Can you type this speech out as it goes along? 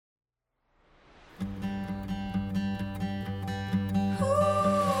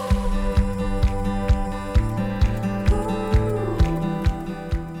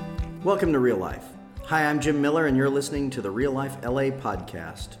Welcome to Real Life. Hi, I'm Jim Miller, and you're listening to the Real Life LA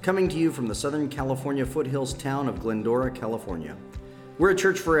podcast, coming to you from the Southern California foothills town of Glendora, California. We're a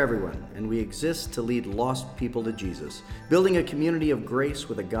church for everyone, and we exist to lead lost people to Jesus, building a community of grace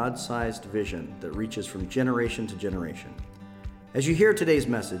with a God-sized vision that reaches from generation to generation. As you hear today's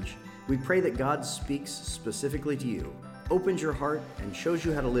message, we pray that God speaks specifically to you, opens your heart, and shows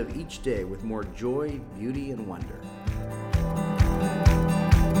you how to live each day with more joy, beauty, and wonder.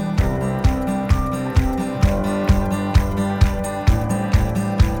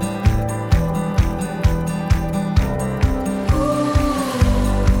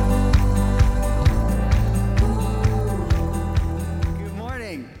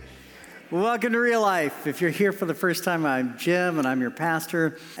 Welcome to Real Life. If you're here for the first time, I'm Jim, and I'm your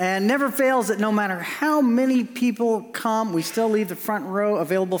pastor. And never fails that no matter how many people come, we still leave the front row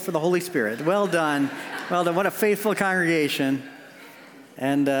available for the Holy Spirit. Well done. Well done. What a faithful congregation.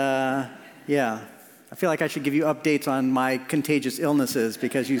 And I feel like I should give you updates on my contagious illnesses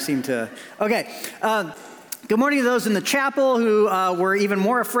because you seem to... Okay. Good morning to those in the chapel who were even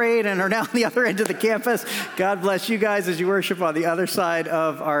more afraid and are now on the other end of the campus. God bless you guys as you worship on the other side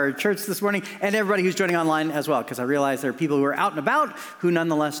of our church this morning, and everybody who's joining online as well, because I realize there are people who are out and about who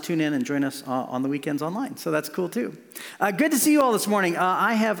nonetheless tune in and join us on the weekends online, so that's cool too. Good to see you all this morning.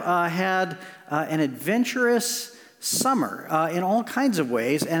 I have had an adventurous summer in all kinds of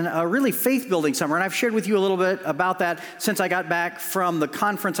ways, and a really faith-building summer. And I've shared with you a little bit about that since I got back from the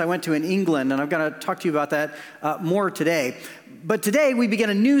conference I went to in England, and I'm going to talk to you about that more today. But today we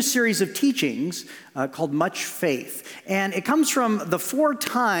begin a new series of teachings called Much Faith. And it comes from the 4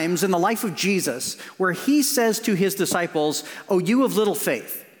 times in the life of Jesus where he says to his disciples, "Oh, you of little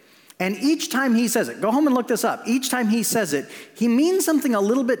faith." And each time he says it, go home and look this up. Each time he says it, he means something a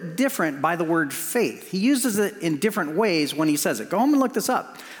little bit different by the word faith. He uses it in different ways when he says it. Go home and look this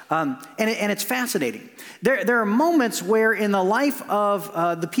up. And it's fascinating. There are moments where in the life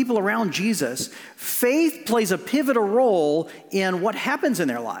of the people around Jesus, faith plays a pivotal role in what happens in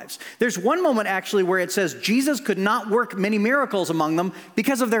their lives. There's one moment actually where it says Jesus could not work many miracles among them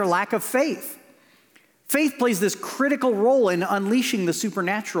because of their lack of faith. Faith plays this critical role in unleashing the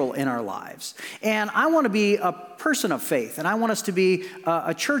supernatural in our lives. And I want to be a person of faith, and I want us to be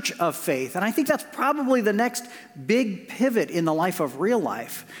a church of faith. And I think that's probably the next big pivot in the life of Real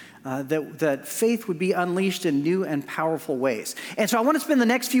Life, that faith would be unleashed in new and powerful ways. And so I want to spend the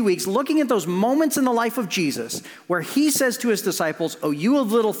next few weeks looking at those moments in the life of Jesus where he says to his disciples, "Oh, you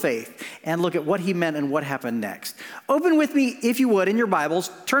of little faith," and look at what he meant and what happened next. Open with me, if you would, in your Bibles.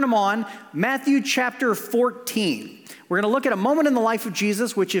 Turn them on. Matthew chapter 14. We're going to look at a moment in the life of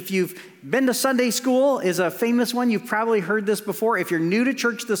Jesus, which if you've been to Sunday school is a famous one. You've probably heard this before. If you're new to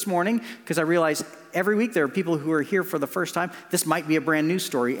church this morning, because I realize every week there are people who are here for the first time, this might be a brand new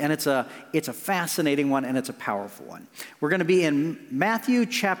story, and it's a fascinating one, and it's a powerful one. We're going to be in Matthew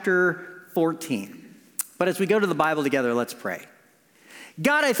chapter 14. But as we go to the Bible together, let's pray.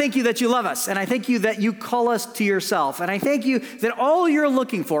 God, I thank you that you love us, and I thank you that you call us to yourself, and I thank you that all you're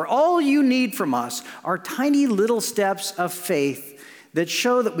looking for, all you need from us are tiny little steps of faith that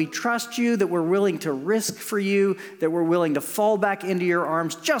show that we trust you, that we're willing to risk for you, that we're willing to fall back into your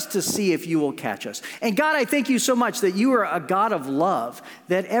arms just to see if you will catch us. And God, I thank you so much that you are a God of love,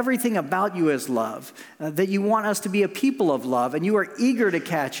 that everything about you is love, that you want us to be a people of love, and you are eager to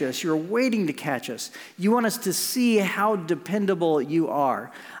catch us. You're waiting to catch us. You want us to see how dependable you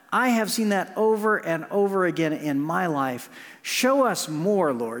are. I have seen that over and over again in my life. Show us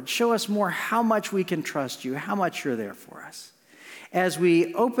more, Lord. Show us more how much we can trust you, how much you're there for us. As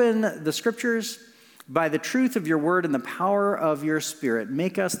we open the scriptures, by the truth of your word and the power of your spirit,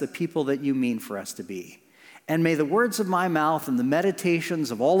 make us the people that you mean for us to be. And may the words of my mouth and the meditations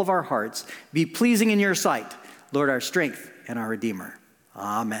of all of our hearts be pleasing in your sight, Lord, our strength and our Redeemer.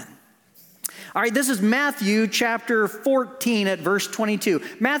 Amen. All right, this is Matthew chapter 14 at verse 22.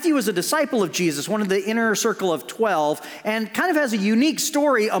 Matthew was a disciple of Jesus, one of the inner circle of 12, and kind of has a unique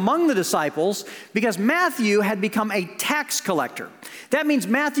story among the disciples because Matthew had become a tax collector. That means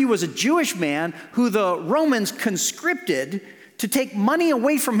Matthew was a Jewish man who the Romans conscripted to take money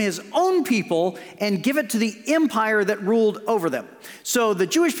away from his own people and give it to the empire that ruled over them. So the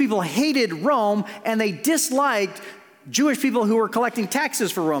Jewish people hated Rome, and they disliked Jewish people who were collecting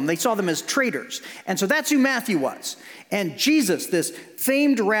taxes for Rome. They saw them as traitors. And so that's who Matthew was. And Jesus, this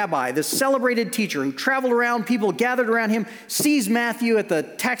famed rabbi, this celebrated teacher who traveled around, people gathered around him, sees Matthew at the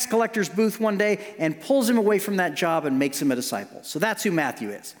tax collector's booth one day and pulls him away from that job and makes him a disciple. So that's who Matthew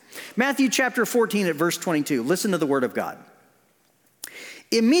is. Matthew chapter 14 at verse 22. Listen to the word of God.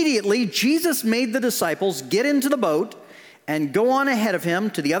 Immediately, Jesus made the disciples get into the boat and go on ahead of him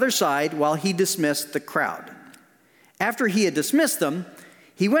to the other side while he dismissed the crowd. After he had dismissed them,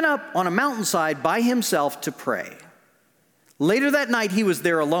 he went up on a mountainside by himself to pray. Later that night he was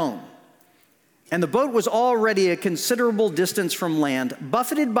there alone, and the boat was already a considerable distance from land,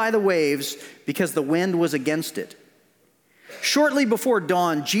 buffeted by the waves because the wind was against it. Shortly before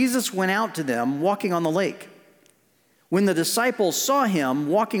dawn, Jesus went out to them walking on the lake. When the disciples saw him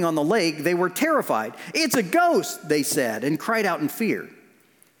walking on the lake, they were terrified. "It's a ghost," they said, and cried out in fear.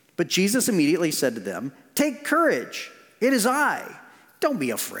 But Jesus immediately said to them, "Take courage, it is I. Don't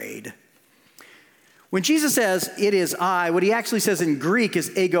be afraid." When Jesus says, "It is I," what he actually says in Greek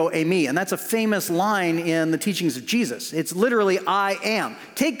is ego eimi, and that's a famous line in the teachings of Jesus. It's literally, I am.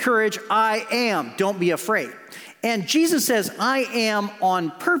 Take courage, I am. Don't be afraid. And Jesus says, I am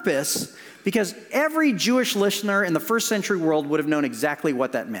on purpose, because every Jewish listener in the first century world would have known exactly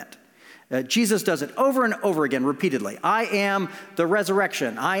what that meant. Jesus does it over and over again, repeatedly. I am the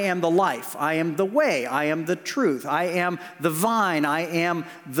resurrection. I am the life. I am the way. I am the truth. I am the vine. I am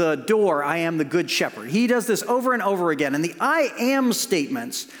the door. I am the good shepherd. He does this over and over again. And the I am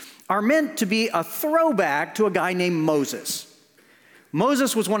statements are meant to be a throwback to a guy named Moses.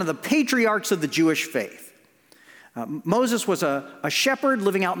 Moses was one of the patriarchs of the Jewish faith. Moses was a shepherd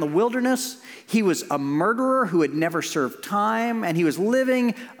living out in the wilderness. He was a murderer who had never served time, and he was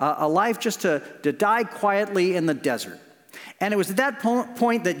living a life just to die quietly in the desert. And it was at that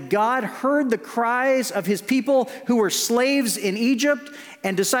point that God heard the cries of his people who were slaves in Egypt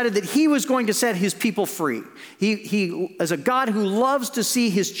and decided that he was going to set his people free. He is a God who loves to see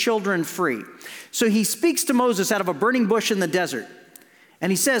his children free. So he speaks to Moses out of a burning bush in the desert.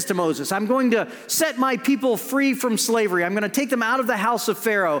 And he says to Moses, I'm going to set my people free from slavery. I'm going to take them out of the house of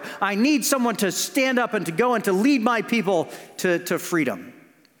Pharaoh. I need someone to stand up and to go and to lead my people to freedom.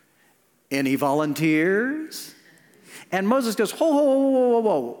 Any volunteers? And Moses goes,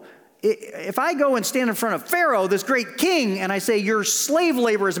 whoa. If I go and stand in front of Pharaoh, this great king, and I say, your slave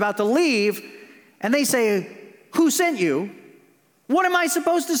labor is about to leave, and they say, who sent you? What am I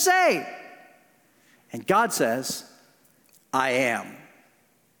supposed to say? And God says, I am.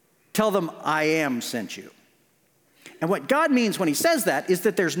 Tell them I am sent you. And what God means when he says that is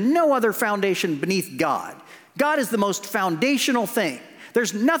that there's no other foundation beneath God. God is the most foundational thing.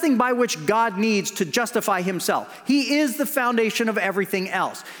 There's nothing by which God needs to justify himself. He is the foundation of everything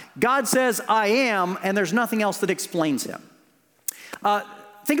else. God says I am, and there's nothing else that explains him.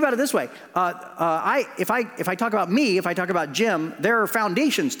 Think about it this way. If I talk about me, if I talk about Jim, there are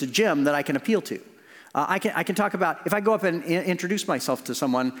foundations to Jim that I can appeal to. I can talk about, if I go up and introduce myself to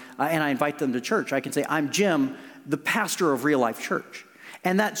someone and I invite them to church, I can say, I'm Jim, the pastor of Real Life Church.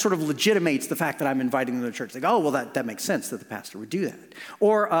 And that sort of legitimates the fact that I'm inviting them to church. Like, oh, well, that makes sense that the pastor would do that.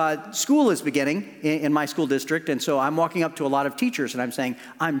 Or school is beginning in my school district, and so I'm walking up to a lot of teachers and I'm saying,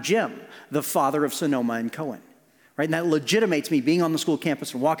 I'm Jim, the father of Sonoma and Cohen. Right? And that legitimates me being on the school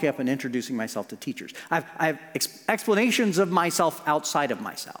campus and walking up and introducing myself to teachers. I have explanations of myself outside of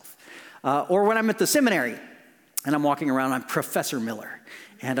myself. Or when I'm at the seminary and I'm walking around, I'm Professor Miller.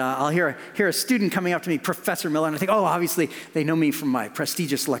 And I'll hear a student coming up to me, Professor Miller, and I think, oh, obviously they know me from my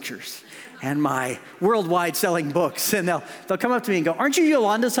prestigious lectures and my worldwide selling books. And they'll come up to me and go, aren't you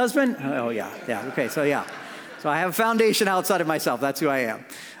Yolanda's husband? Oh, yeah, okay, so yeah. So I have a foundation outside of myself. That's who I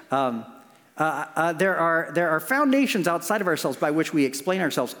am. There are foundations outside of ourselves by which we explain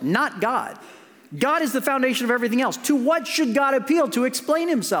ourselves, not God. God is the foundation of everything else. To what should God appeal to explain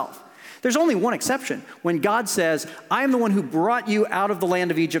himself? There's only one exception. When God says, I am the one who brought you out of the land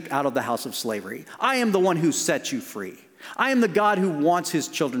of Egypt, out of the house of slavery. I am the one who set you free. I am the God who wants his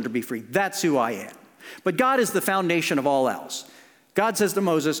children to be free. That's who I am. But God is the foundation of all else. God says to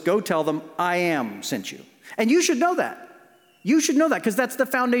Moses, go tell them, I am sent you. And you should know that. You should know that because that's the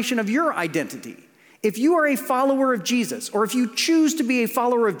foundation of your identity. If you are a follower of Jesus, or if you choose to be a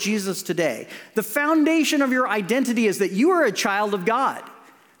follower of Jesus today, the foundation of your identity is that you are a child of God.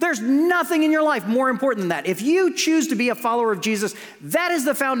 There's nothing in your life more important than that. If you choose to be a follower of Jesus, that is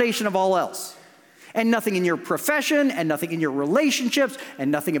the foundation of all else. And nothing in your profession, and nothing in your relationships, and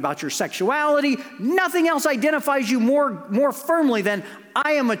nothing about your sexuality, nothing else identifies you more firmly than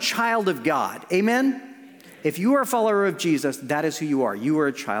I am a child of God. Amen? If you are a follower of Jesus, that is who you are. You are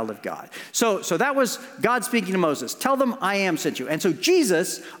a child of God. So that was God speaking to Moses. Tell them I am sent you. And so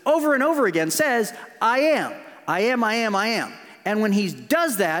Jesus, over and over again, says, I am. I am, I am, I am. And when he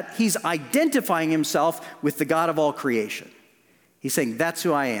does that, he's identifying himself with the God of all creation. He's saying, that's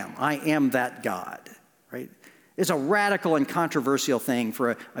who I am. I am that God, right? It's a radical and controversial thing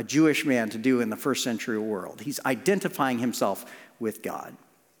for a Jewish man to do in the first century world. He's identifying himself with God.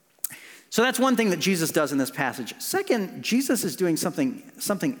 So that's one thing that Jesus does in this passage. Second, Jesus is doing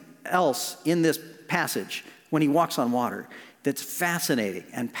something else in this passage when he walks on water that's fascinating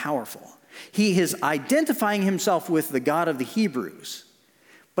and powerful. He is identifying himself with the God of the Hebrews,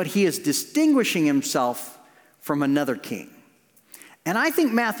 but he is distinguishing himself from another king. And I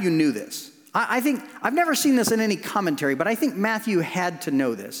think Matthew knew this. I think, I've never seen this in any commentary, but I think Matthew had to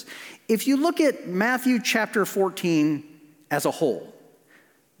know this. If you look at Matthew chapter 14 as a whole,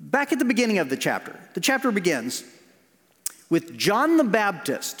 back at the beginning of the chapter begins with John the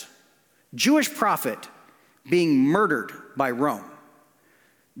Baptist, Jewish prophet, being murdered by Rome.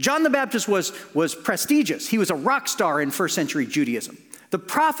 John the Baptist was prestigious. He was a rock star in first century Judaism. The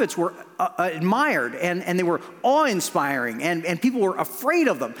prophets were admired and they were awe-inspiring and people were afraid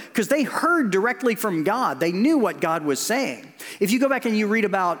of them because they heard directly from God. They knew what God was saying. If you go back and you read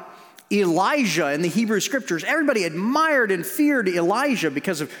about Elijah in the Hebrew scriptures, everybody admired and feared Elijah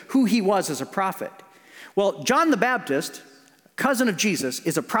because of who he was as a prophet. Well, John the Baptist, cousin of Jesus,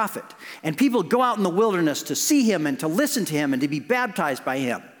 is a prophet. And people go out in the wilderness to see him and to listen to him and to be baptized by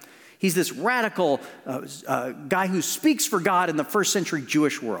him. He's this radical guy who speaks for God in the first century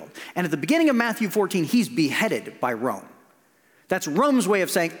Jewish world. And at the beginning of Matthew 14, he's beheaded by Rome. That's Rome's way of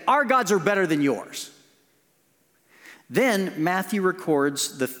saying, our gods are better than yours. Then Matthew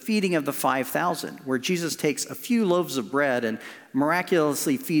records the feeding of the 5,000, where Jesus takes a few loaves of bread and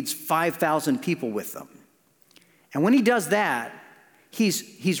miraculously feeds 5,000 people with them. And when he does that,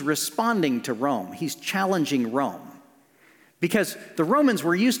 he's responding to Rome. He's challenging Rome. Because the Romans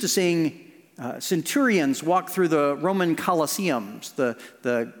were used to seeing centurions walk through the Roman Colosseums,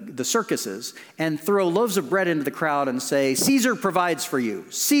 the circuses, and throw loaves of bread into the crowd and say, Caesar provides for you.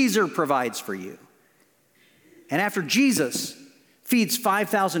 Caesar provides for you. And after Jesus feeds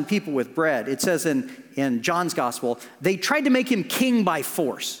 5,000 people with bread, it says in John's gospel, they tried to make him king by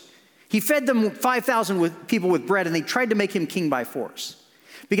force. He fed them 5,000 people with bread, and they tried to make him king by force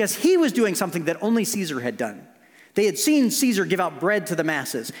because he was doing something that only Caesar had done. They had seen Caesar give out bread to the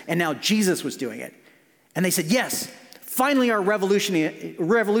masses, and now Jesus was doing it. And they said, yes, finally our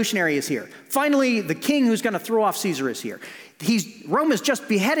revolutionary is here. Finally, the king who's going to throw off Caesar is here. Rome has just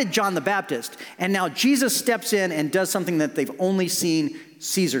beheaded John the Baptist, and now Jesus steps in and does something that they've only seen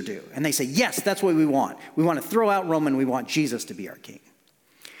Caesar do. And they say, yes, that's what we want. We want to throw out Rome, and we want Jesus to be our king.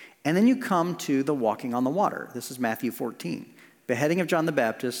 And then you come to the walking on the water. This is Matthew 14. Beheading of John the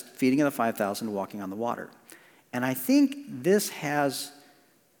Baptist, feeding of the 5,000, walking on the water. And I think this has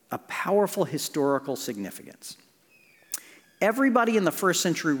a powerful historical significance. Everybody in the first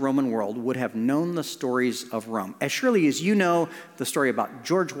century Roman world would have known the stories of Rome, as surely as you know the story about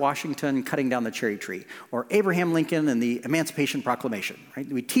George Washington cutting down the cherry tree, or Abraham Lincoln and the Emancipation Proclamation. Right?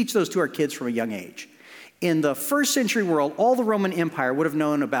 We teach those to our kids from a young age. In the first century world, all the Roman Empire would have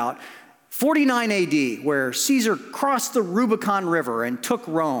known about 49 AD, where Caesar crossed the Rubicon River and took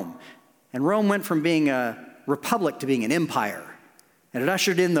Rome. And Rome went from being a republic to being an empire. And it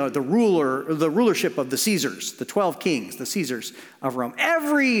ushered in the rulership of the Caesars, the 12 kings, the Caesars of Rome.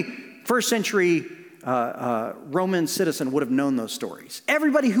 Every first century Roman citizen would have known those stories.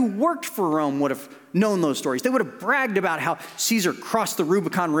 Everybody who worked for Rome would have known those stories. They would have bragged about how Caesar crossed the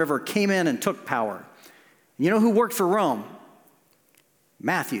Rubicon River, came in and took power. You know who worked for Rome?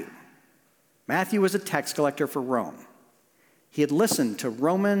 Matthew. Matthew was a tax collector for Rome. He had listened to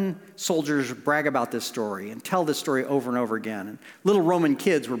Roman soldiers brag about this story and tell this story over and over again. And little Roman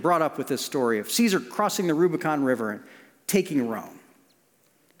kids were brought up with this story of Caesar crossing the Rubicon River and taking Rome.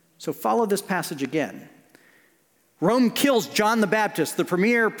 So follow this passage again. Rome kills John the Baptist, the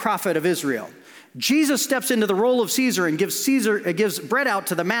premier prophet of Israel. Jesus steps into the role of Caesar and gives bread out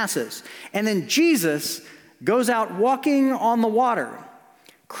to the masses. And then Jesus goes out walking on the water,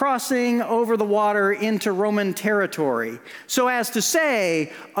 crossing over the water into Roman territory, so as to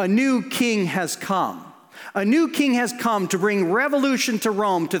say, a new king has come. A new king has come to bring revolution to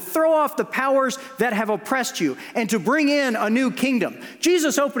Rome, to throw off the powers that have oppressed you, and to bring in a new kingdom.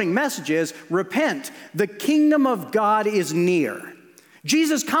 Jesus' opening message is, repent, the kingdom of God is near.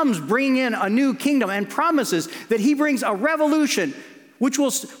 Jesus comes bringing in a new kingdom and promises that he brings a revolution which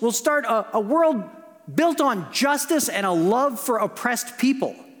will start a world built on justice and a love for oppressed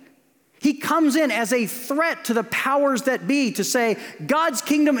people. He comes in as a threat to the powers that be to say God's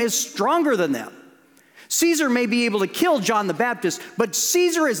kingdom is stronger than them. Caesar may be able to kill John the Baptist, but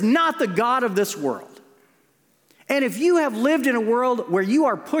Caesar is not the God of this world. And if you have lived in a world where you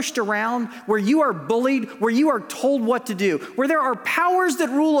are pushed around, where you are bullied, where you are told what to do, where there are powers that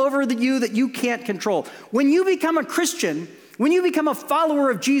rule over you that you can't control, when you become a Christian, when you become a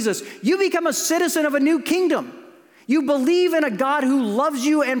follower of Jesus, you become a citizen of a new kingdom. You believe in a God who loves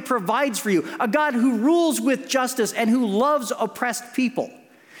you and provides for you, a God who rules with justice and who loves oppressed people.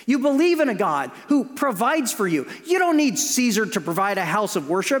 You believe in a God who provides for you. You don't need Caesar to provide a house of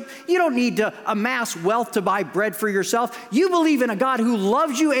worship. You don't need to amass wealth to buy bread for yourself. You believe in a God who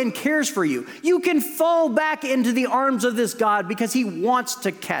loves you and cares for you. You can fall back into the arms of this God because he wants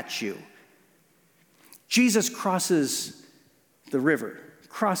to catch you. Jesus crosses the river,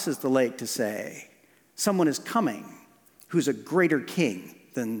 crosses the lake to say, someone is coming who's a greater king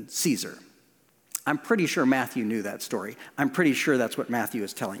than Caesar. I'm pretty sure Matthew knew that story. I'm pretty sure that's what Matthew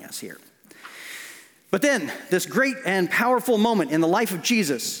is telling us here. But then this great and powerful moment in the life of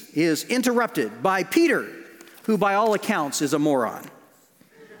Jesus is interrupted by Peter, who by all accounts is a moron.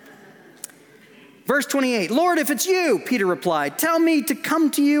 Verse 28, Lord, if it's you, Peter replied, tell me to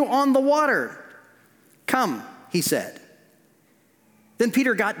come to you on the water. Come, he said. Then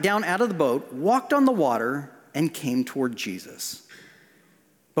Peter got down out of the boat, walked on the water, and came toward Jesus.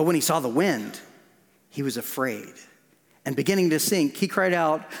 But when he saw the wind, he was afraid. And beginning to sink, he cried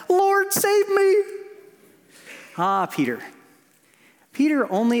out, Lord, save me. Peter.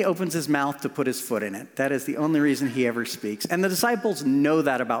 Peter only opens his mouth to put his foot in it. That is the only reason he ever speaks. And the disciples know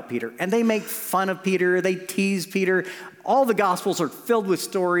that about Peter. And they make fun of Peter. They tease Peter. All the Gospels are filled with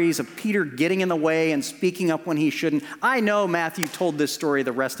stories of Peter getting in the way and speaking up when he shouldn't. I know Matthew told this story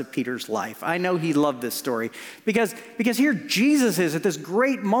the rest of Peter's life. I know he loved this story. Because here Jesus is at this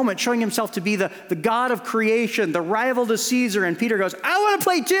great moment showing himself to be the God of creation, the rival to Caesar. And Peter goes, I want to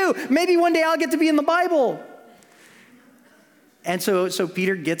play too. Maybe one day I'll get to be in the Bible. And so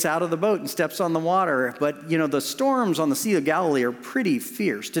Peter gets out of the boat and steps on the water. But, the storms on the Sea of Galilee are pretty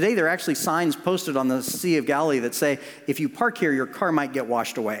fierce. Today, there are actually signs posted on the Sea of Galilee that say, if you park here, your car might get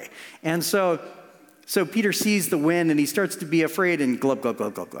washed away. And so Peter sees the wind and he starts to be afraid and glub, glub,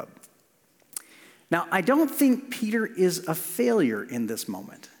 glub, glub, glub. Now, I don't think Peter is a failure in this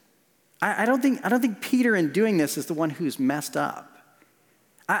moment. I don't think Peter in doing this is the one who's messed up.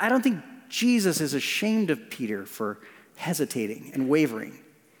 I don't think Jesus is ashamed of Peter for hesitating and wavering.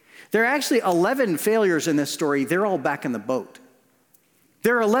 There are actually 11 failures in this story. They're all back in the boat.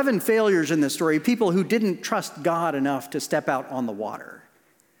 There are 11 failures in this story, people who didn't trust God enough to step out on the water.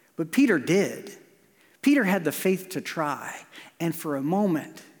 But Peter did. Peter had the faith to try. And for a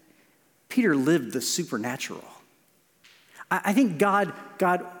moment, Peter lived the supernatural. I think God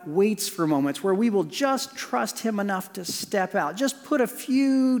waits for moments where we will just trust him enough to step out, just put a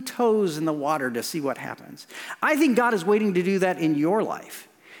few toes in the water to see what happens. I think God is waiting to do that in your life.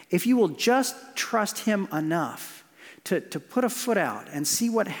 If you will just trust him enough to put a foot out and see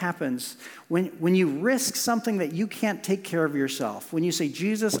what happens when you risk something that you can't take care of yourself, when you say,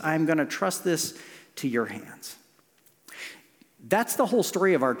 Jesus, I'm going to trust this to your hands. That's the whole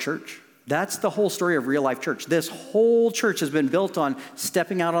story of our church. That's the whole story of Real Life Church. This whole church has been built on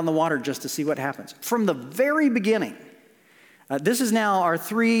stepping out on the water just to see what happens. From the very beginning, this is now our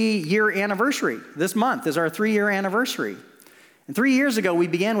 3-year anniversary. This month is our 3-year anniversary. And 3 years ago, we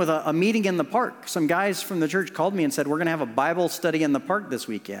began with a meeting in the park. Some guys from the church called me and said, we're going to have a Bible study in the park this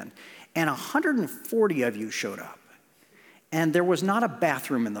weekend. And 140 of you showed up. And there was not a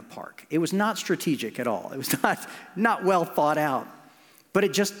bathroom in the park. It was not strategic at all. It was not well thought out. But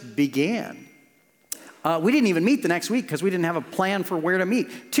it just began. We didn't even meet the next week because we didn't have a plan for where to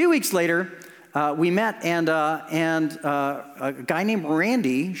meet. 2 weeks later, we met, and a guy named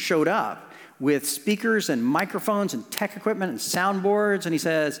Randy showed up with speakers and microphones and tech equipment and soundboards, and he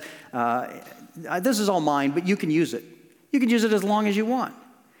says, this is all mine, but you can use it. You can use it as long as you want.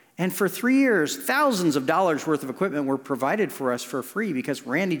 And for 3 years, thousands of dollars worth of equipment were provided for us for free because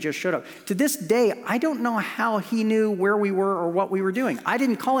Randy just showed up. To this day, I don't know how he knew where we were or what we were doing. I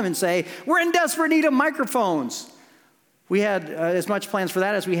didn't call him and say, we're in desperate need of microphones. We had as much plans for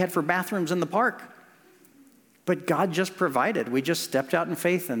that as we had for bathrooms in the park. But God just provided. We just stepped out in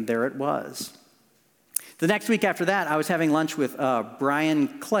faith, and there it was. The next week after that, I was having lunch with Brian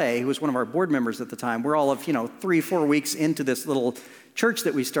Clay, who was one of our board members at the time. We're all of 3-4 weeks into this little church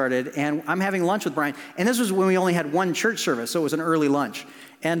that we started, and I'm having lunch with Brian. And this was when we only had one church service, so it was an early lunch.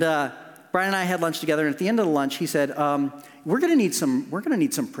 And Brian and I had lunch together, and at the end of the lunch, he said, "We're going to need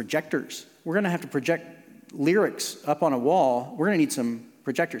some projectors. We're going to have to project lyrics up on a wall. We're going to need some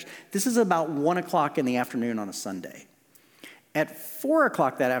projectors." This is about 1 o'clock in the afternoon on a Sunday. At 4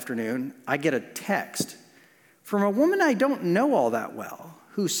 o'clock that afternoon, I get a text from a woman I don't know all that well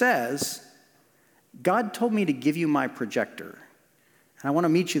who says, "God told me to give you my projector. And I want to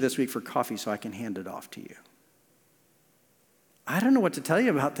meet you this week for coffee so I can hand it off to you." I don't know what to tell you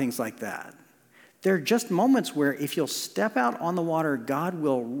about things like that. There are just moments where if you'll step out on the water, God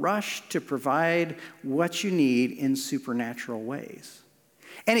will rush to provide what you need in supernatural ways.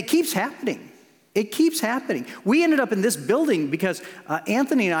 And it keeps happening. It keeps happening. We ended up in this building because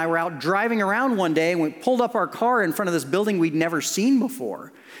Anthony and I were out driving around one day, and we pulled up our car in front of this building we'd never seen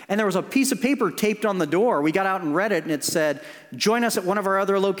before. And there was a piece of paper taped on the door. We got out and read it, and it said, "Join us at one of our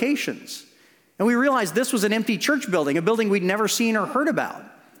other locations." And we realized this was an empty church building, a building we'd never seen or heard about.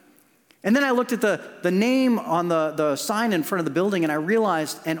 And then I looked at the name on the sign in front of the building, and I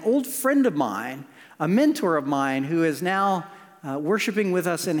realized an old friend of mine, a mentor of mine who is now worshiping with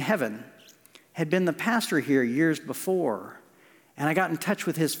us in heaven, had been the pastor here years before. And I got in touch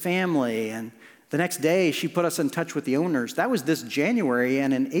with his family, and the next day she put us in touch with the owners. That was this January,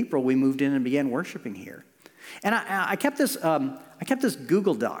 and in April we moved in and began worshiping here. And I kept this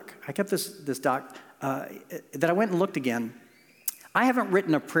Google Doc. I kept this doc that I went and looked again. I haven't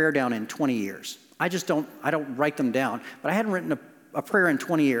written a prayer down in 20 years. I don't write them down, but I hadn't written a prayer in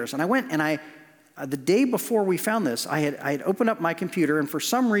 20 years. And I went and the day before we found this, I had opened up my computer, and for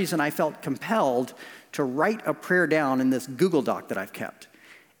some reason I felt compelled to write a prayer down in this Google Doc that I've kept.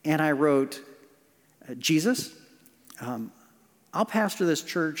 And I wrote, "Jesus, I'll pastor this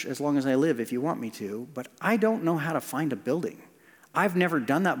church as long as I live if you want me to, but I don't know how to find a building. I've never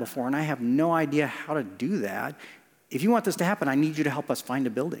done that before, and I have no idea how to do that. If you want this to happen, I need you to help us find a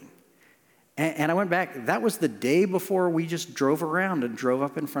building." And I went back. That was the day before we just drove around and drove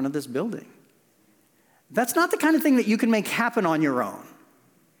up in front of this building. That's not the kind of thing that you can make happen on your own.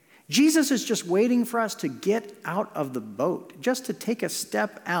 Jesus is just waiting for us to get out of the boat, just to take a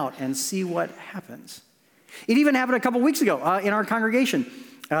step out and see what happens. It even happened a couple weeks ago in our congregation.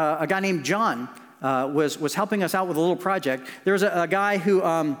 A guy named John was helping us out with a little project. There was a guy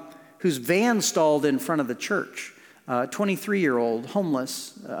whose van stalled in front of the church, 23-year-old,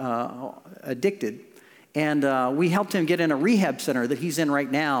 homeless, addicted. And we helped him get in a rehab center that he's in right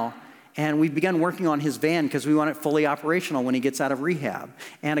now. And we've begun working on his van because we want it fully operational when he gets out of rehab.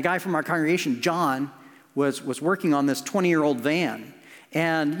 And a guy from our congregation, John, was working on this 20-year-old van.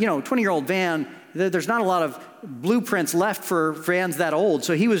 And, 20-year-old van, there's not a lot of blueprints left for vans that old.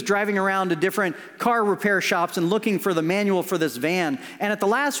 So he was driving around to different car repair shops and looking for the manual for this van. And at the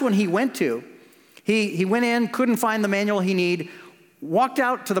last one he went to, he went in, couldn't find the manual he needed, walked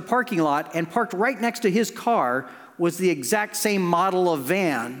out to the parking lot, and parked right next to his car was the exact same model of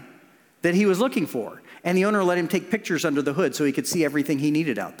van that he was looking for. And the owner let him take pictures under the hood so he could see everything he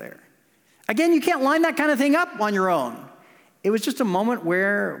needed out there. Again, you can't line that kind of thing up on your own. It was just a moment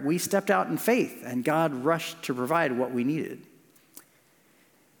where we stepped out in faith and God rushed to provide what we needed.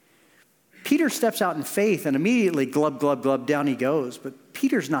 Peter steps out in faith and immediately glub, glub, glub, down he goes. But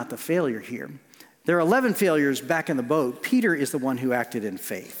Peter's not the failure here. There are 11 failures back in the boat. Peter is the one who acted in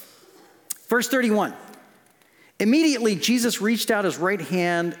faith. Verse 31. Immediately, Jesus reached out his right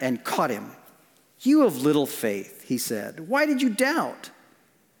hand and caught him. "You of little faith," he said, "why did you doubt?"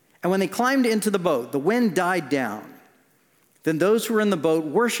 And when they climbed into the boat, the wind died down. Then those who were in the boat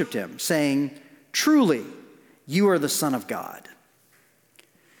worshiped him, saying, "Truly, you are the Son of God."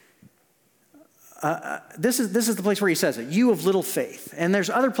 This is the place where he says it, "You of little faith." And there's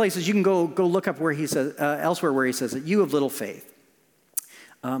other places you can go look up where he says elsewhere where he says it, "You of little faith."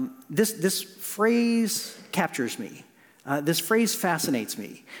 This phrase captures me. This phrase fascinates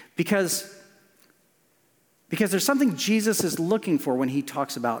me because there's something Jesus is looking for when he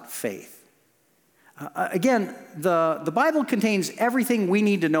talks about faith. Again, the Bible contains everything we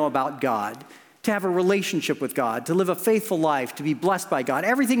need to know about God, to have a relationship with God, to live a faithful life, to be blessed by God.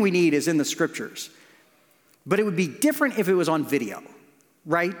 Everything we need is in the scriptures. But it would be different if it was on video,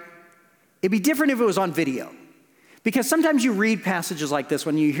 right? It'd be different if it was on video. Because sometimes you read passages like this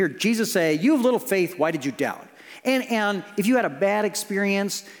when you hear Jesus say, "You have little faith, why did you doubt?" And if you had a bad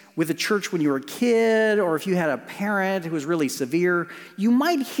experience with the church when you were a kid, or if you had a parent who was really severe, you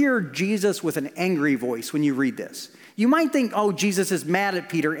might hear Jesus with an angry voice when you read this. You might think, oh, Jesus is mad at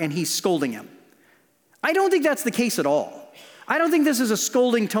Peter and he's scolding him. I don't think that's the case at all. I don't think this is a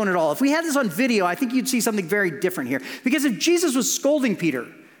scolding tone at all. If we had this on video, I think you'd see something very different here. Because if Jesus was scolding Peter,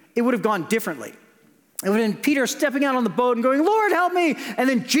 it would have gone differently. It would have been Peter stepping out on the boat and going, "Lord, help me." And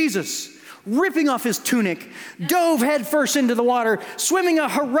then Jesus, ripping off his tunic, dove headfirst into the water, swimming a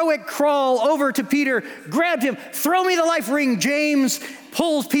heroic crawl over to Peter, grabbed him, "Throw me the life ring, James,"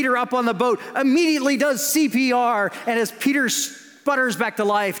 pulls Peter up on the boat, immediately does CPR. And as Peter sputters back to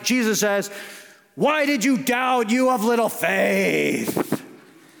life, Jesus says, "Why did you doubt, you of little faith?"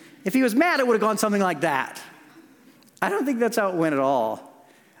 If he was mad, it would have gone something like that. I don't think that's how it went at all.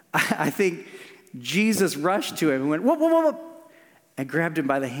 I think Jesus rushed to him and went, "Whoa, whoa, whoa, whoa." and grabbed him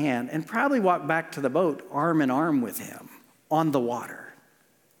by the hand and probably walked back to the boat arm in arm with him on the water.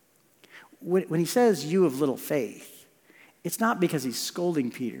 When he says, "you of little faith," it's not because he's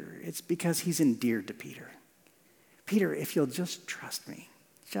scolding Peter. It's because he's endeared to Peter. Peter, if you'll just trust me,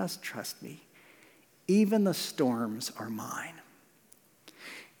 even the storms are mine.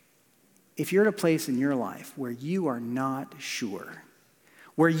 If you're at a place in your life where you are not sure,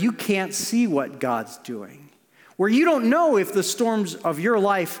 where you can't see what God's doing, where you don't know if the storms of your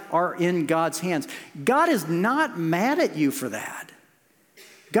life are in God's hands, God is not mad at you for that.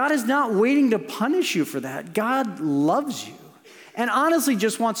 God is not waiting to punish you for that. God loves you and honestly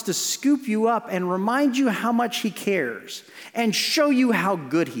just wants to scoop you up and remind you how much he cares and show you how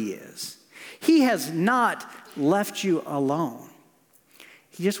good he is. He has not left you alone.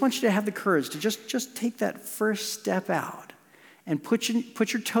 He just wants you to have the courage to just take that first step out and put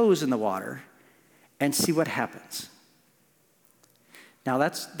your toes in the water and see what happens. Now,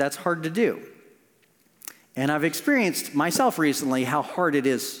 that's hard to do. And I've experienced myself recently how hard it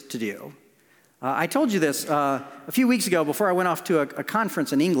is to do. I told you this a few weeks ago before I went off to a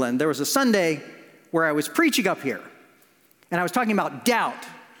conference in England. There was a Sunday where I was preaching up here, and I was talking about doubt.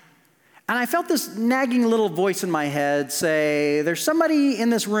 And I felt this nagging little voice in my head say, there's somebody in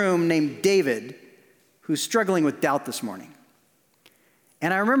this room named David who's struggling with doubt this morning.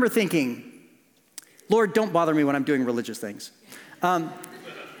 And I remember thinking, Lord, don't bother me when I'm doing religious things. And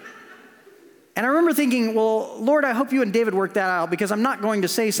I remember thinking, well, Lord, I hope you and David work that out because I'm not going to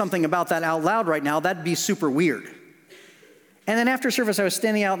say something about that out loud right now. That'd be super weird. And then after service, I was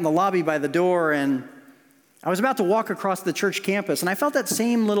standing out in the lobby by the door, and I was about to walk across the church campus, and I felt that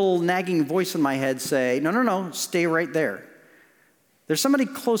same little nagging voice in my head say, no, stay right there. There's somebody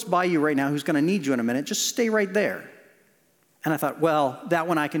close by you right now who's going to need you in a minute. Just stay right there. And I thought, well, that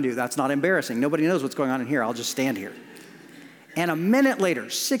one I can do. That's not embarrassing. Nobody knows what's going on in here. I'll just stand here. And a minute later,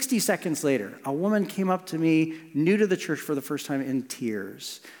 60 seconds later, a woman came up to me, new to the church for the first time, in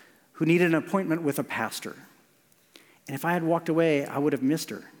tears, who needed an appointment with a pastor. And if I had walked away, I would have missed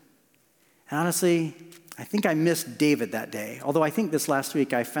her. And honestly, I think I missed David that day, although I think this last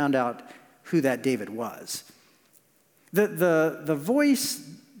week I found out who that David was. The voice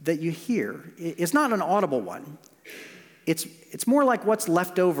that you hear is not an audible one. It's more like what's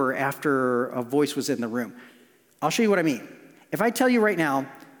left over after a voice was in the room. I'll show you what I mean. If I tell you right now,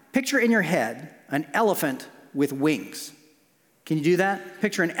 picture in your head an elephant with wings. Can you do that?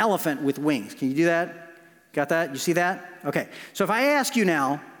 Picture an elephant with wings. Can you do that? Got that? You see that? Okay. So if I ask you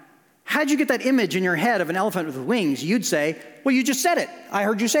now, how'd you get that image in your head of an elephant with wings? You'd say, well, you just said it. I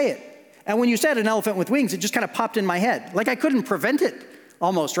heard you say it. And when you said an elephant with wings, it just kind of popped in my head. Like I couldn't prevent it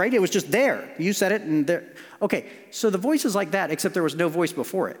almost, right? It was just there. You said it and there. Okay, so the voice is like that, except there was no voice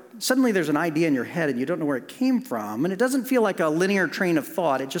before it. Suddenly there's an idea in your head and you don't know where it came from, and it doesn't feel like a linear train of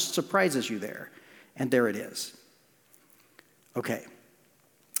thought. It just surprises you there. And there it is. Okay.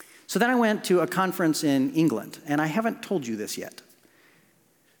 So then I went to a conference in England, and I haven't told you this yet.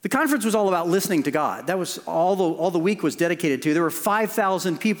 The conference was all about listening to God. That was all the week was dedicated to. There were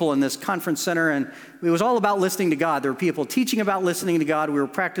 5,000 people in this conference center, and it was all about listening to God. There were people teaching about listening to God. We were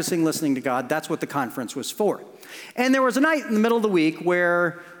practicing listening to God. That's what the conference was for. And there was a night in the middle of the week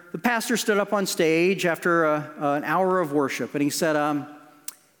where the pastor stood up on stage after an hour of worship, and he said,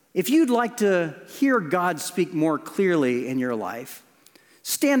 if you'd like to hear God speak more clearly in your life,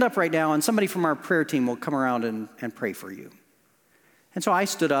 stand up right now, and somebody from our prayer team will come around and pray for you. And so I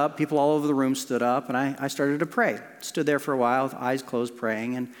stood up, people all over the room stood up, and I started to pray. Stood there for a while with eyes closed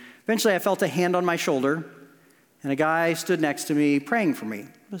praying, and eventually I felt a hand on my shoulder, and a guy stood next to me praying for me.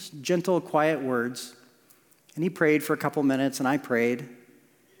 Just gentle, quiet words. And he prayed for a couple minutes, and I prayed.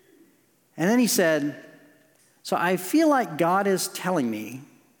 And then he said, so I feel like God is telling me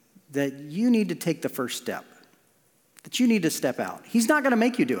that you need to take the first step, that you need to step out. He's not going to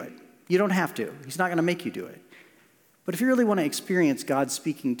make you do it. You don't have to. He's not going to make you do it. But if you really want to experience God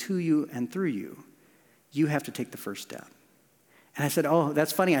speaking to you and through you, you have to take the first step. And I said, oh,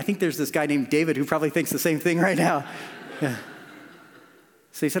 that's funny. I think there's this guy named David who probably thinks the same thing right now. Yeah.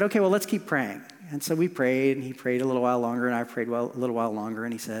 So he said, okay, well, let's keep praying. And so we prayed, and he prayed a little while longer, and I prayed a little while longer,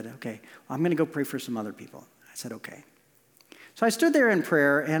 and he said, okay, well, I'm going to go pray for some other people. I said, okay. So I stood there in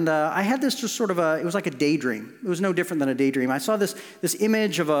prayer, and I had this just sort of it was like a daydream. It was no different than a daydream. I saw this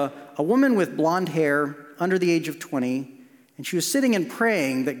image of a woman with blonde hair under the age of 20, and she was sitting and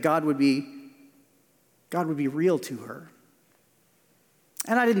praying that God would be real to her.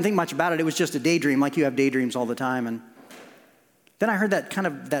 And I didn't think much about it. It was just a daydream, like you have daydreams all the time. And then I heard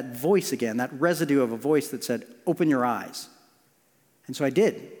that voice again, that residue of a voice that said, open your eyes. And so I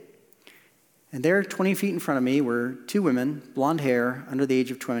did. And there, 20 feet in front of me, were two women, blonde hair, under the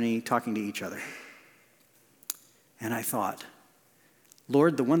age of 20, talking to each other. And I thought,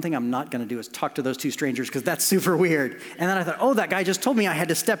 Lord, the one thing I'm not going to do is talk to those two strangers because that's super weird. And then I thought, oh, that guy just told me I had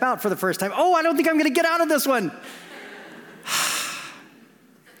to step out for the first time. Oh, I don't think I'm going to get out of this one.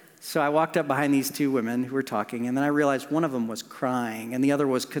 So I walked up behind these two women who were talking, and then I realized one of them was crying and the other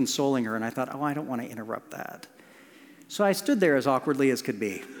was consoling her. And I thought, oh, I don't want to interrupt that. So I stood there as awkwardly as could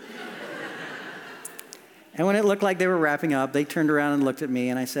be. And when it looked like they were wrapping up, they turned around and looked at me,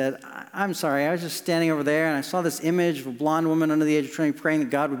 and I said, I'm sorry, I was just standing over there, and I saw this image of a blonde woman under the age of 20 praying that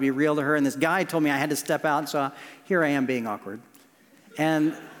God would be real to her, and this guy told me I had to step out, so here I am being awkward.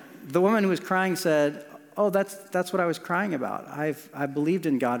 And the woman who was crying said, oh, that's what I was crying about. I believed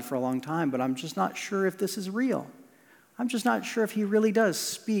in God for a long time, but I'm just not sure if this is real. I'm just not sure if he really does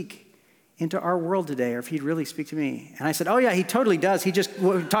speak into our world today, or if he'd really speak to me. And I said, oh yeah, he totally does. He just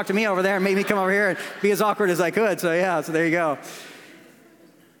talked to me over there and made me come over here and be as awkward as I could. So yeah, so there you go.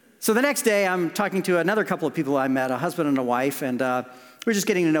 So the next day, I'm talking to another couple of people I met, a husband and a wife, and we're just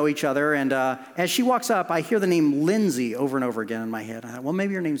getting to know each other. And as she walks up, I hear the name Lindsay over and over again in my head. I thought, well,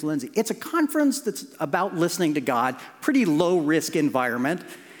 maybe your name's Lindsay. It's a conference that's about listening to God, pretty low-risk environment.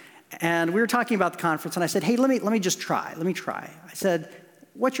 And we were talking about the conference, and I said, hey, let me just try. Let me try. I said,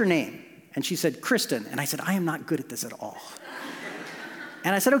 what's your name? And she said, Kristen. And I said, I am not good at this at all.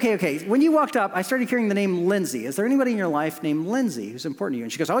 And I said, okay. When you walked up, I started hearing the name Lindsay. Is there anybody in your life named Lindsay who's important to you?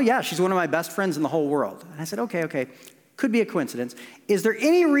 And she goes, oh yeah, she's one of my best friends in the whole world. And I said, okay. Could be a coincidence. Is there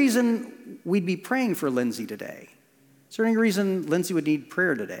any reason we'd be praying for Lindsay today? Is there any reason Lindsay would need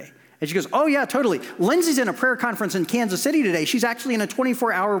prayer today? And she goes, oh yeah, totally. Lindsay's in a prayer conference in Kansas City today. She's actually in a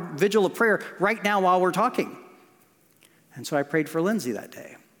 24-hour vigil of prayer right now while we're talking. And so I prayed for Lindsay that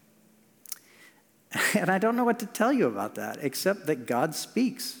day. And I don't know what to tell you about that, except that God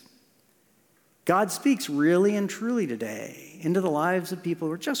speaks. God speaks really and truly today into the lives of people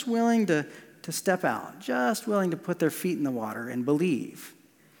who are just willing to step out, just willing to put their feet in the water and believe.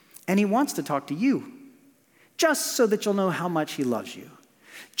 And he wants to talk to you, just so that you'll know how much he loves you,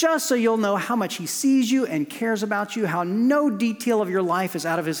 just so you'll know how much he sees you and cares about you, how no detail of your life is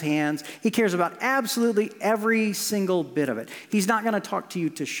out of his hands. He cares about absolutely every single bit of it. He's not going to talk to you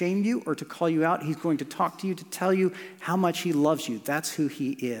to shame you or to call you out. He's going to talk to you to tell you how much he loves you. That's who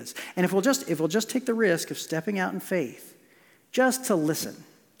he is. And if we'll just take the risk of stepping out in faith, just to listen,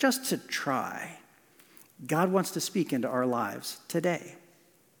 just to try, God wants to speak into our lives today.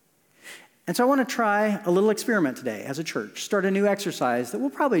 And so I want to try a little experiment today as a church, start a new exercise that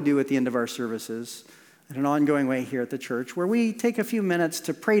we'll probably do at the end of our services in an ongoing way here at the church, where we take a few minutes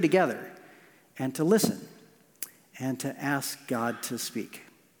to pray together and to listen and to ask God to speak.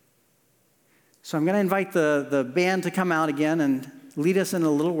 So I'm going to invite the band to come out again and lead us in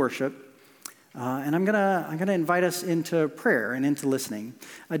a little worship. And I'm going to invite us into prayer and into listening.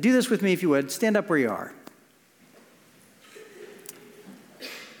 Do this with me if you would. Stand up where you are.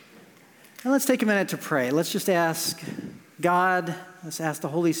 Now let's take a minute to pray. Let's just ask God, let's ask the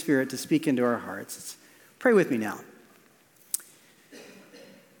Holy Spirit to speak into our hearts. Let's pray with me now.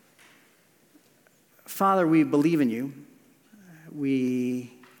 Father, we believe in you.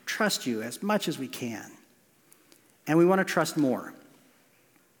 We trust you as much as we can. And we want to trust more.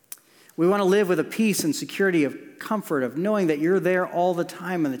 We want to live with a peace and security of comfort, of knowing that you're there all the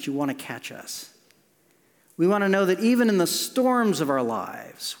time and that you want to catch us. We want to know that even in the storms of our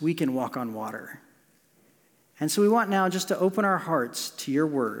lives, we can walk on water. And so we want now just to open our hearts to your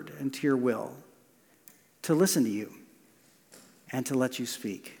word and to your will, to listen to you and to let you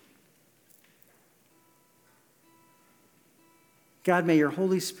speak. God, may your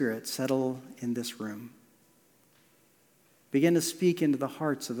Holy Spirit settle in this room. Begin to speak into the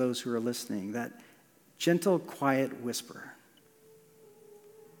hearts of those who are listening, that gentle, quiet whisper.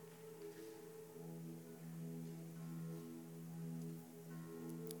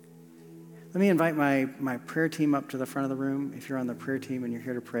 Let me invite my prayer team up to the front of the room. If you're on the prayer team and you're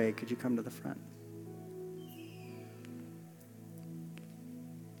here to pray, could you come to the front?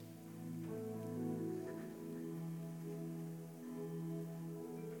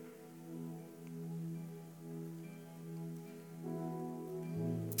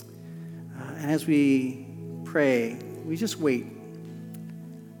 And as we pray, we just wait.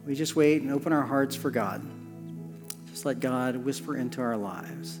 We just wait and open our hearts for God. Just let God whisper into our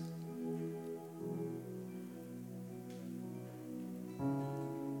lives.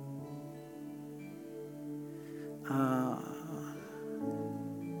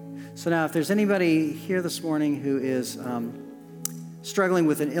 So now, if there's anybody here this morning who is struggling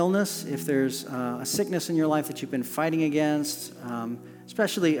with an illness, if there's a sickness in your life that you've been fighting against,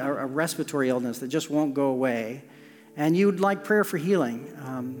 especially a respiratory illness that just won't go away, and you would like prayer for healing,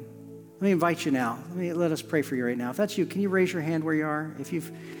 let me invite you now. Let us pray for you right now. If that's you, can you raise your hand where you are? If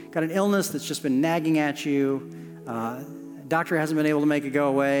you've got an illness that's just been nagging at you, doctor hasn't been able to make it go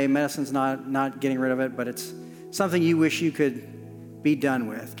away, medicine's not getting rid of it, but it's something you wish you could be done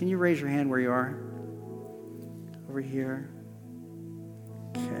with. Can you raise your hand where you are? Over here.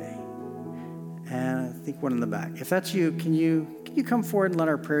 Okay. And I think one in the back. If that's you, can you come forward and let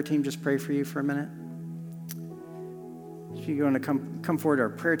our prayer team just pray for you for a minute? If you're going to come forward, our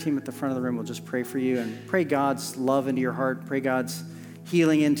prayer team at the front of the room will just pray for you and pray God's love into your heart, pray God's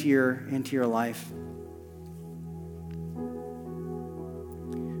healing into your life.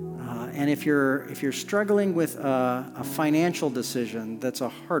 And if you're struggling with a financial decision that's a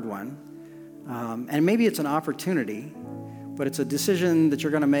hard one, and maybe it's an opportunity, but it's a decision that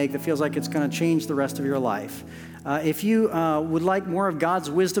you're going to make that feels like it's going to change the rest of your life. If you would like more of God's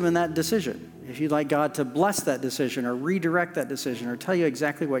wisdom in that decision, if you'd like God to bless that decision or redirect that decision or tell you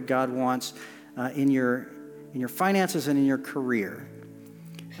exactly what God wants in your finances and in your career,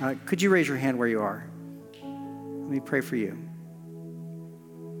 could you raise your hand where you are? Let me pray for you.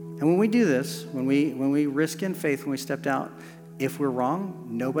 And when we do this, when we risk in faith, when we stepped out, if we're wrong,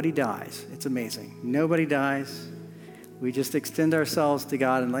 nobody dies. It's amazing. Nobody dies. We just extend ourselves to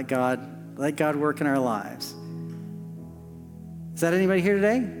God and let God work in our lives. Is that anybody here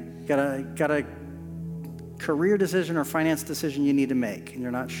today? Got a career decision or finance decision you need to make, and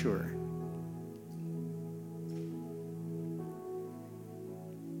you're not sure?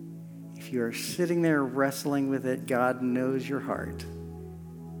 If you're sitting there wrestling with it, God knows your heart.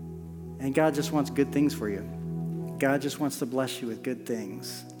 And God just wants good things for you. God just wants to bless you with good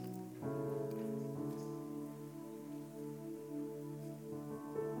things.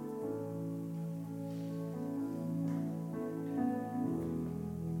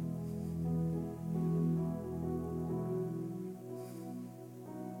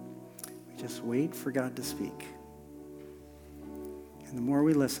 We just wait for God to speak. And the more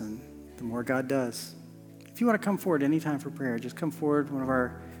we listen, the more God does. If you want to come forward anytime for prayer, just come forward. One of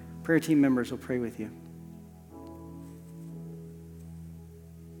our prayer team members will pray with you.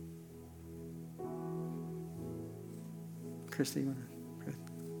 Christy, you want to pray?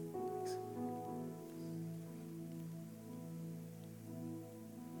 Thanks.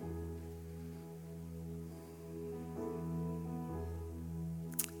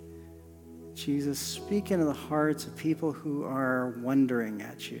 Jesus, speak into the hearts of people who are wondering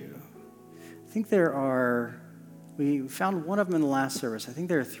at you. I think we found one of them in the last service. I think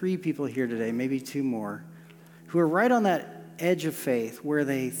there are 3 people here today, maybe 2 more, who are right on that edge of faith where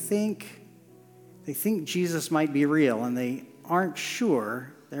they think Jesus might be real and they aren't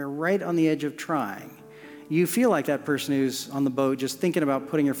sure. They're right on the edge of trying. You feel like that person who's on the boat just thinking about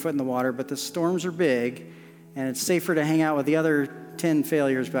putting your foot in the water, but the storms are big and it's safer to hang out with the other 10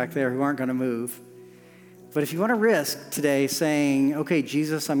 failures back there who aren't going to move. But if you want to risk today saying, okay,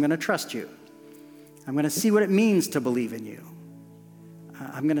 Jesus, I'm going to trust you. I'm going to see what it means to believe in you.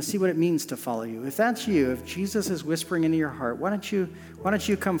 I'm going to see what it means to follow you. If that's you, if Jesus is whispering into your heart, why don't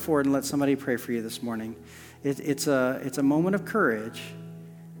you come forward and let somebody pray for you this morning? It's a moment of courage,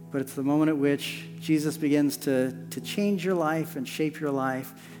 but it's the moment at which Jesus begins to change your life and shape your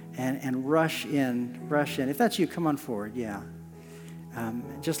life and rush in. If that's you, come on forward. Yeah.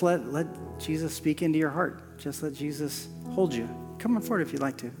 Just let Jesus speak into your heart. Just let Jesus hold you. Come on forward if you'd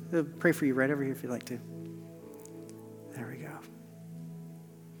like to. They'll pray for you right over here if you'd like to. There we go.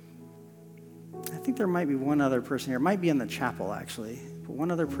 I think there might be one other person here. It might be in the chapel, actually. But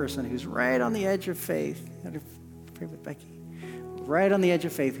one other person who's right on the edge of faith. Pray with Becky. Right on the edge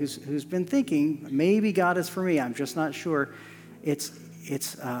of faith, who's been thinking, maybe God is for me. I'm just not sure. It's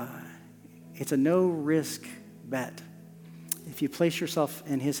a no-risk bet. If you place yourself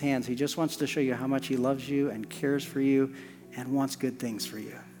in his hands, he just wants to show you how much he loves you and cares for you and wants good things for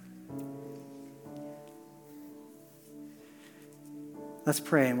you. Let's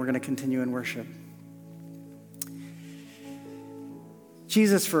pray, and we're going to continue in worship.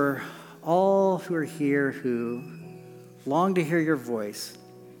 Jesus, for all who are here who long to hear your voice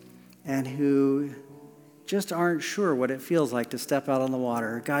and who just aren't sure what it feels like to step out on the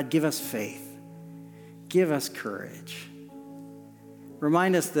water, God, give us faith. Give us courage.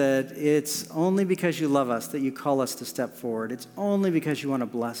 Remind us that it's only because you love us that you call us to step forward. It's only because you want to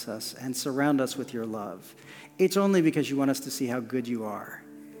bless us and surround us with your love. It's only because you want us to see how good you are.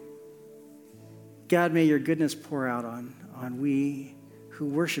 God, may your goodness pour out on we who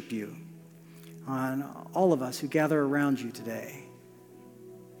worship you, on all of us who gather around you today.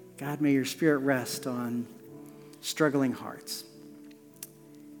 God, may your Spirit rest on struggling hearts.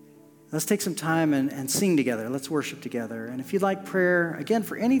 Let's take some time and sing together. Let's worship together. And if you'd like prayer, again,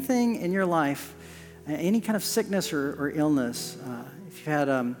 for anything in your life, any kind of sickness or illness, if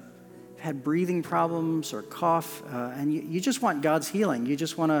you've had breathing problems or cough, and you just want God's healing, you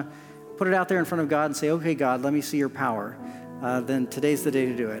just want to put it out there in front of God and say, okay, God, let me see your power, then today's the day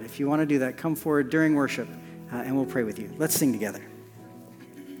to do it. If you want to do that, come forward during worship, and we'll pray with you. Let's sing together.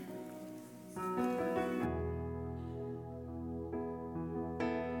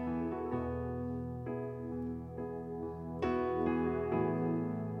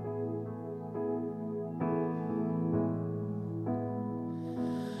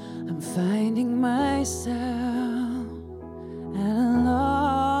 Finding myself at a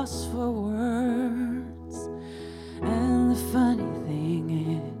loss for words, and the funny thing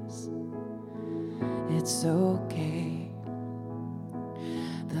is, it's okay.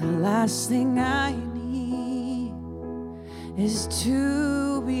 The last thing I need is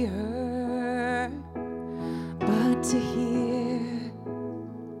to be heard, but to hear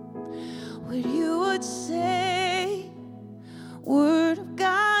what you would say. Word of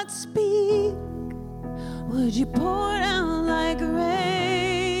God, speak. Would you pour down like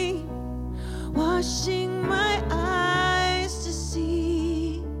rain, washing my eyes to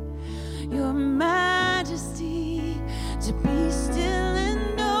see your majesty, to be still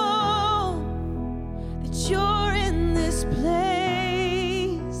and know that you're in this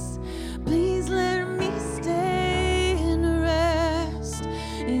place. Please let me stay and rest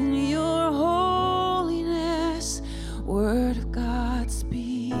in your holiness. Word of God, speak.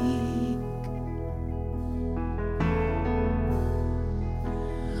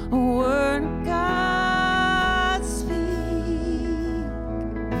 Word of God, speak.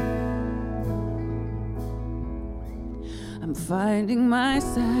 I'm finding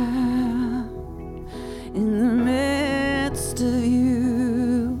myself in the midst of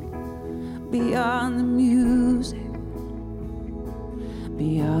you, beyond the music,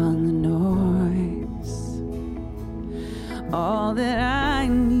 beyond the noise. All that I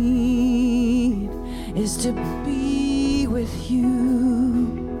need is to be with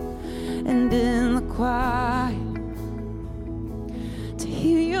you, and in the quiet to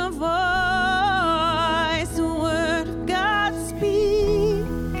hear your voice. The word of God, speak.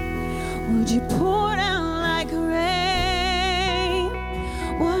 Would you pour down like rain,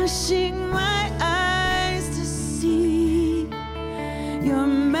 washing my eyes to see your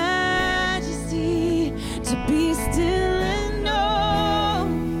majesty, to be still.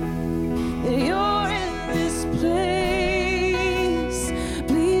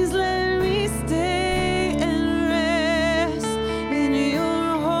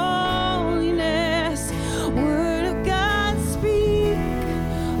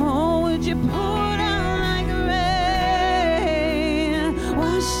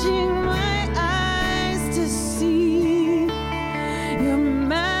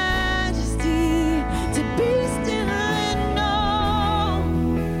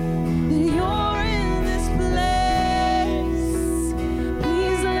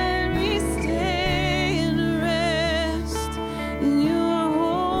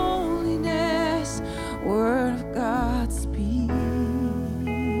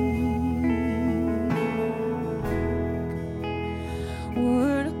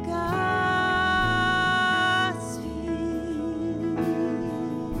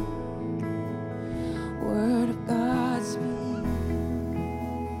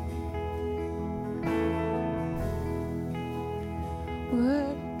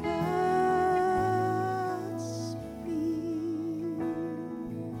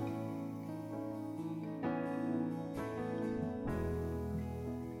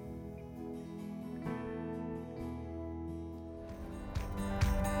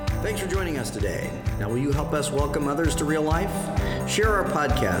 Thanks for joining us today. Now, will you help us welcome others to Real Life? Share our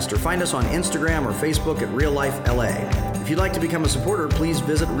podcast or find us on Instagram or Facebook at Real Life LA. If you'd like to become a supporter, please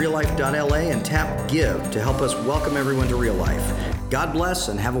visit reallife.la and tap Give to help us welcome everyone to Real Life. God bless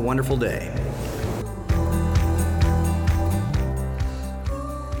and have a wonderful day.